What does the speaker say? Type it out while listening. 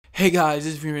Hey guys,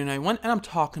 this is Fury91 and I'm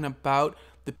talking about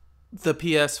the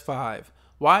PS5.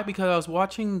 Why? Because I was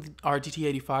watching our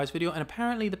GT85's video and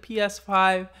apparently the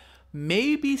PS5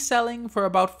 may be selling for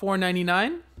about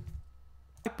 $499.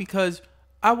 Because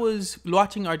I was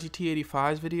watching our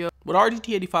GT85's video. What our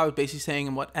GT85 was basically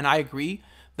saying, and I agree,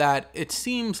 that it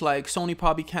seems like Sony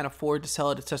probably can't afford to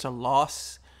sell it at such a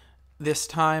loss this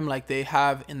time like they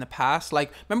have in the past.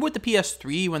 Like, remember with the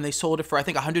PS3 when they sold it for I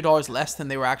think $100 less than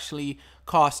they were actually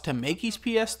cost to make each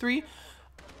PS3?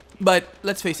 But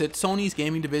let's face it, Sony's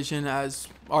gaming division, as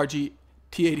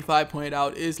RGT85 pointed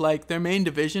out, is like their main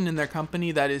division in their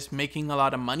company that is making a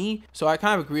lot of money. So I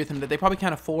kind of agree with him that they probably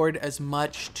can't afford as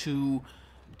much to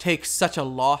take such a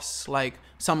loss like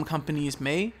some companies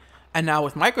may. And now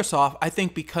with Microsoft, I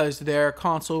think because their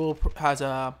console has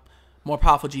a more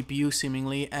powerful GPU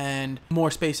seemingly and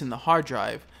more space in the hard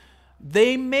drive,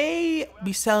 they may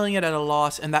be selling it at a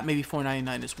loss, and that may be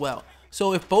 $499 as well.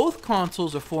 So if both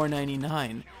consoles are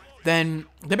 $499, then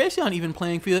they're basically on even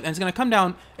playing field, and it's going to come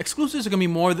down. Exclusives are going to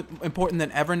be more important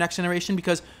than ever next generation,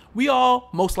 because we all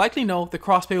most likely know the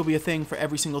crossplay will be a thing for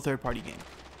every single third-party game.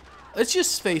 Let's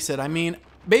just face it, I mean,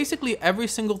 basically every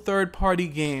single third-party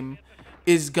game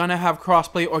is gonna have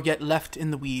crossplay or get left in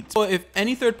the weeds. So if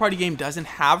any third-party game doesn't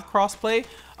have crossplay,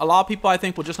 a lot of people I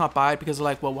think will just not buy it because they're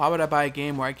like, well, why would I buy a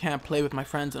game where I can't play with my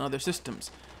friends on other systems?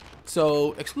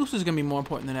 So exclusives are gonna be more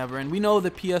important than ever, and we know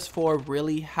the PS4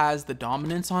 really has the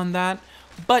dominance on that.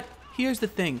 But here's the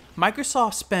thing,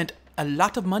 Microsoft spent a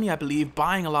lot of money, I believe,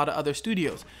 buying a lot of other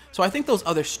studios. So I think those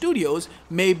other studios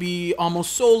may be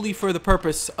almost solely for the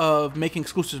purpose of making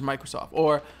exclusives for Microsoft,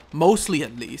 or mostly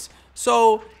at least.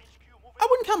 So I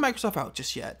wouldn't count Microsoft out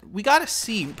just yet. We gotta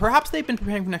see. Perhaps they've been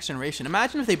preparing for next generation.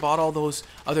 Imagine if they bought all those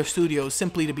other studios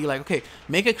simply to be like, okay,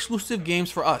 make exclusive games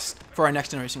for us for our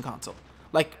next generation console.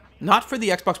 Like, not for the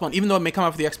Xbox One, even though it may come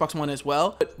out for the Xbox One as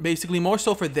well, but basically more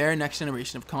so for their next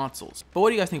generation of consoles. But what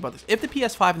do you guys think about this? If the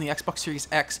PS5 and the Xbox Series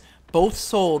X both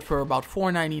sold for about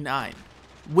 $499,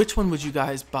 which one would you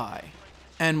guys buy?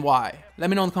 And why? Let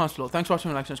me know in the comments below. Thanks for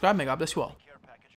watching, like, subscribe, may God bless you all.